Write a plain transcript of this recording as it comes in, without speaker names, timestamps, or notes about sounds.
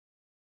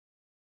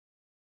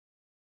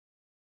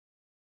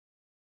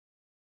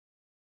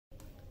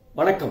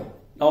வணக்கம்,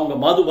 நான் உங்க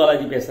மாது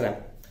பாலாஜி பேசுறேன்.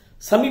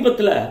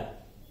 சமீபத்தில்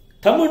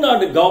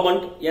தமிழ்நாடு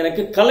கவர்மெண்ட்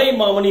எனக்கு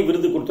கலைமாமணி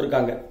விருது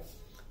கொடுத்திருக்காங்க.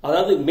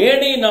 அதாவது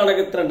மேடை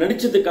நாடகத்தில்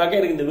நடிச்சதுக்காக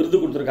எனக்கு இந்த விருது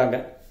கொடுத்திருக்காங்க.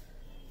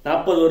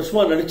 40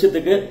 வருஷமா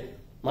நடிச்சதுக்கு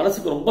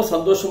மனசுக்கு ரொம்ப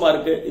சந்தோஷமா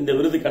இருக்கு இந்த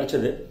விருது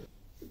கிடைச்சது.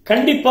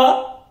 கண்டிப்பா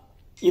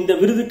இந்த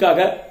விருதுக்காக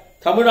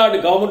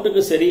தமிழ்நாடு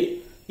கவர்மெண்ட்டுக்கும் சரி,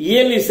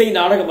 இயல் இசை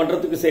நாடக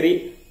மன்றத்துக்கும் சரி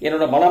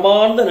என்னோட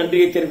மனமார்ந்த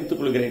நன்றியை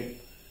தெரிவித்துக் கொள்கிறேன்.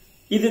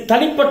 இது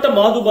தனிப்பட்ட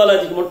மாது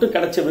பாலாஜிக்கு மட்டும்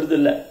கிடைச்ச விருது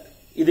இல்ல.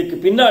 இதுக்கு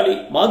பின்னாடி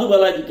மாது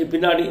பாலாஜிக்கு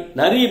பின்னாடி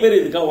நிறைய பேர்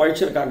இதுக்காக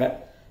உழைச்சிருக்காங்க.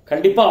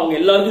 கண்டிப்பா அவங்க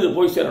எல்லாருக்கும் இது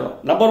போய் சேரணும்.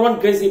 நம்பர் 1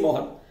 கிரேசி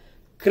மோகன்.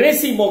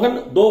 கிரேசி மோகன்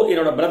தோ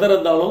என்னோட பிரதர்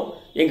இருந்தாலும்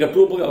எங்க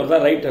ட்ரூப்புக்கு அவர்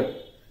தான் ரைட்டர்.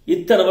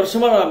 இத்தனை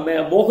வருஷமா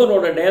நான்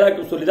மோகனோட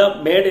டைலாக் சொல்லிதான்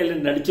மேடையில்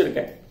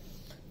நடிச்சிருக்கேன்.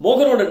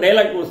 மோகனோட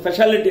டைலாக் ஒரு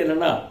ஸ்பெஷாலிட்டி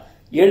என்னன்னா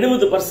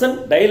 70%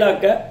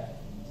 டைலாக்க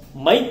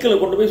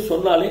மைக்கில் கொண்டு போய்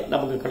சொன்னாலே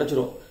நமக்கு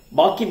கிடைச்சிடும்.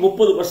 பாக்கி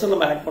 30%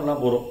 நம்ம ஆக்ட் பண்ணா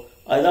போறோம்.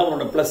 அதுதான்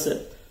அவனோட பிளஸ்.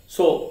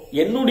 சோ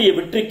என்னுடைய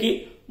வெற்றிக்கு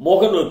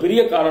மோகன் ஒரு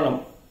பெரிய காரணம்.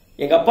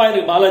 எங்க அப்பா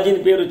எனக்கு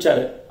பாலாஜின்னு பேர்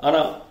வச்சாரு,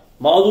 ஆனா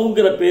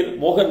மாதுங்கிற பேர்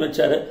மோகன்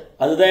வச்சாரு.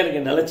 அதுதான்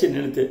எனக்கு நிலைச்சு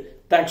நிறுத்து.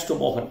 தேங்க்ஸ் டு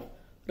மோகன்.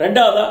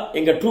 ரெண்டாவதா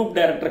எங்க ட்ரூப்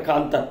டைரக்டர்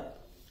காந்தன்.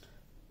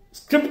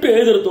 ஸ்கிரிப்ட்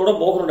எழுதுறதோட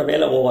மோகனோட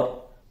வேலை ஓவர்.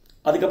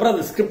 அதுக்கப்புறம்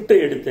அந்த ஸ்கிரிப்டை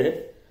எடுத்து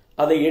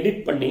அதை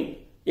எடிட் பண்ணி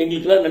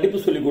எங்களுக்கெல்லாம்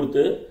நடிப்பு சொல்லி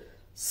கொடுத்து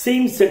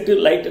scene set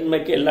light and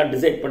make எல்லாம்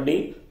டிசைட் பண்ணி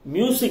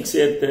மியூசிக்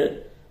சேர்த்து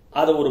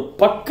அதை ஒரு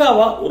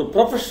பக்காவா ஒரு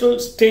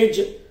ப்ரொஃபஷனல்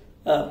ஸ்டேஜ்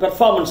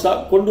பெர்ஃபார்மன்ஸா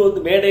கொண்டு வந்து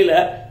மேடையில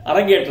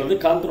அரங்கேற்றது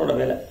காந்தனோட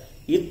வேலை.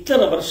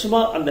 இத்தனை வருஷமா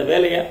அந்த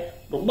வேலையை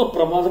ரொம்ப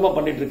பிரமாதமா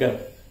பண்ணிட்டு இருக்காரு.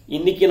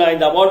 இன்னைக்கு நான்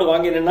இந்த அவார்டு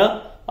வாங்கினேன்னா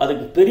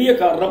அதுக்கு பெரிய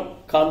காரணம்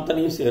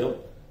காந்தனையும் சேரும்.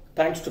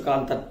 Thanks to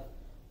Kanthan.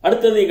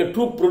 அடுத்தது எங்க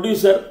troupe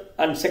producer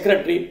and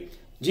secretary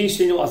G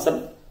Srinivasan,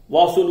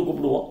 வாசுன்னு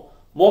கூப்பிடுவோம்.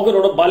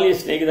 மோகனோட பால்ய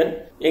சிநேகிதன்,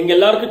 எங்க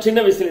எல்லாருக்கும்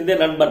சின்ன வயசுல இருந்தே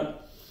நண்பன்.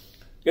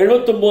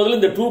 79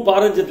 இந்த ட்ரூப்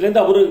ஆரஞ்சத்துல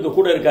இருந்து அவரு இங்க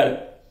கூட இருக்காரு.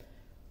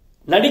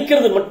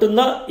 நடிக்கிறது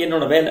மட்டும்தான்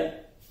என்னோட வேலை,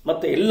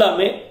 மற்ற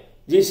எல்லாமே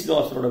ஜி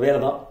ஸ்ரீனிவாசனோட வேலை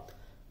தான்.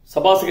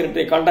 சபா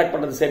செக்ரட்டரி கான்டாக்ட்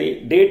பண்றது சரி,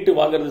 டேட்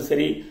வாங்குறது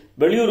சரி,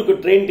 வெளியூருக்கு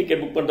ட்ரெயின்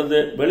டிக்கெட் புக் பண்றது,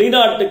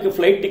 வெளிநாட்டுக்கு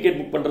பிளைட் டிக்கெட்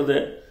புக் பண்றது,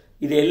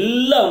 இது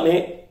எல்லாமே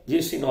ஜி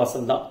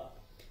ஸ்ரீனிவாசன் தான்.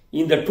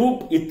 இந்த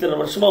ட்ரூப் இத்தனை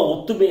வருஷமா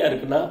ஒத்துமையா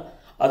இருக்குன்னா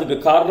அதுக்கு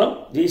காரணம்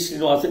ஜி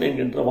ஸ்ரீனிவாசன்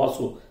என்கின்ற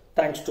வாசு.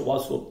 Thanks to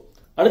Vasu.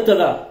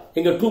 அடுத்ததா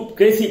எங்க troupe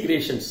Crazy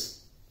creations.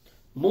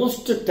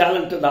 Most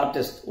talented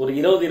artist ஒரு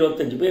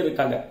 20-25 பேர்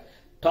இருக்காங்க.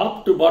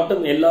 டாப் டு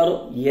பாட்டம்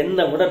எல்லாரும்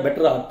என்னை விட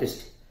பெட்டர்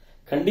ஆர்டிஸ்ட்.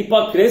 கண்டிப்பா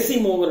கிரேசி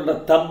மோகனோட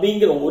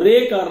தம்பிங்கிற ஒரே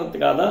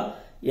காரணத்துக்காக தான்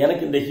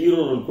எனக்கு இந்த ஹீரோ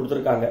ரோல்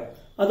கொடுத்திருக்காங்க.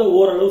 அதை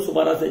ஓரளவு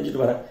சுமாரா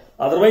செஞ்சுட்டு வரேன்.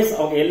 அதர்வைஸ்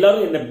அவங்க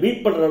எல்லாரும் என்ன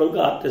பீட் பண்ற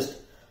அளவுக்கு ஆர்டிஸ்ட்.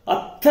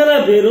 அத்தனை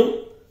பேரும்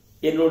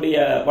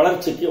என்னுடைய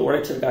வளர்ச்சிக்கு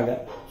உழைச்சிருக்காங்க.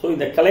 சோ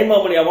இந்த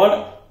கலைமாமணி அவார்டு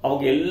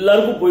அவங்க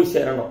எல்லாருக்கும் போய்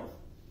சேரணும்.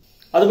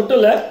 அது மட்டும்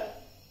இல்ல,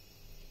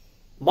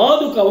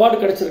 மாதுக்கு அவார்டு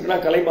கிடைச்சிருக்குன்னா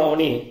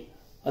கலைமாமணி,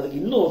 அதுக்கு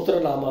இன்னும்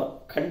ஒருத்தர் நாம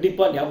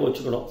கண்டிப்பா ஞாபகம்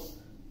வச்சுக்கணும்.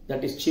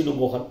 தட் இஸ் சீனு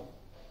மோகன்.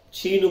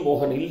 சீனு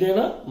மோகன்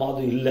இல்லைன்னா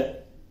மாது இல்லை.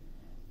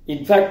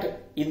 இன்ஃபேக்ட்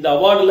இந்த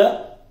அவார்டுல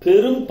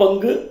பெரும்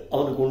பங்கு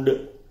அவனுக்கு உண்டு.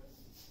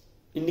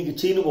 இன்னைக்கு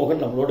சீனு மோகன்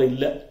நம்மளோட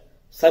இல்ல,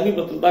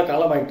 சமீபத்தில் தான்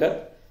காலமாயிட்டார்.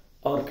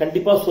 அவர்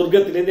கண்டிப்பா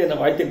சொர்க்கத்திலிருந்து என்னை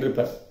வாழ்த்திட்டு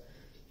இருப்பார்.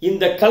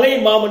 இந்த கலை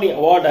மாமணி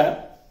அவார்டை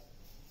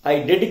ஐ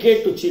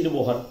டெடிகேட் டு சீனு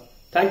மோகன்.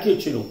 தேங்க்யூ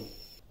சீனு.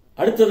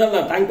 அடுத்ததான்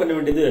நான் தேங்க் பண்ண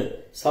வேண்டியது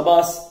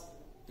சபாஸ்,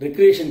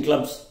 ரெக்ரியேஷன்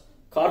கிளப்ஸ்,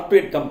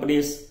 கார்பரேட்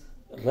கம்பெனிஸ்,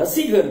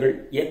 ரசிகர்கள்.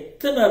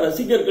 எத்தனை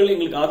ரசிகர்கள்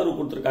எங்களுக்கு ஆதரவு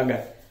கொடுத்திருக்காங்க.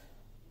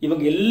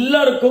 இவங்க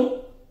எல்லாருக்கும்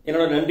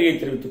என்னோட நன்றியை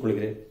தெரிவித்துக்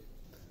கொள்கிறேன்.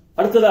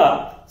 அடுத்ததா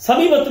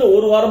சமீபத்தில்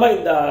ஒரு வாரமா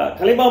இந்த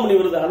கலைமாமணி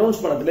விருது அனௌன்ஸ்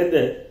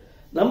பண்ணதுலேருந்து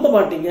நம்ப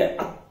மாட்டீங்க,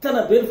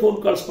 அத்தனை பேர்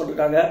போன் கால்ஸ்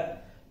பண்ணிருக்காங்க.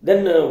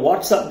 தென்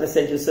வாட்ஸ்அப்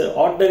மெசேஜஸ்,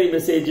 ஆர்டினரி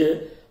மெசேஜ்,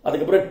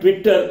 அதுக்கப்புறம்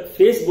ட்விட்டர்,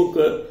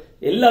 பேஸ்புக்,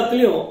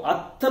 எல்லாத்துலயும்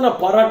அத்தனை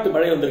பாராட்டு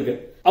மழை வந்திருக்கு.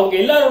 அவங்க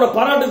எல்லாரோட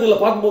பாராட்டுகளை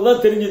பார்க்கும்போது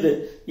தான் தெரிஞ்சது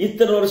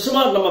இத்தனை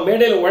வருஷமா நம்ம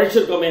மேடையில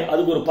உழைச்சிருக்கோமே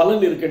அதுக்கு ஒரு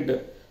பலன் இருக்குன்ட்டு.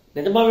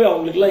 நிஜமாவே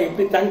அவங்களுக்கு எல்லாம்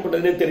எப்படி தேங்க்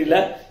பண்றதுன்னே தெரியல.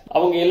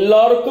 அவங்க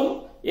எல்லாருக்கும்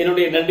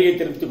என்னுடைய நன்றியை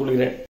தெரிவித்துக்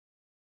கொள்கிறேன்.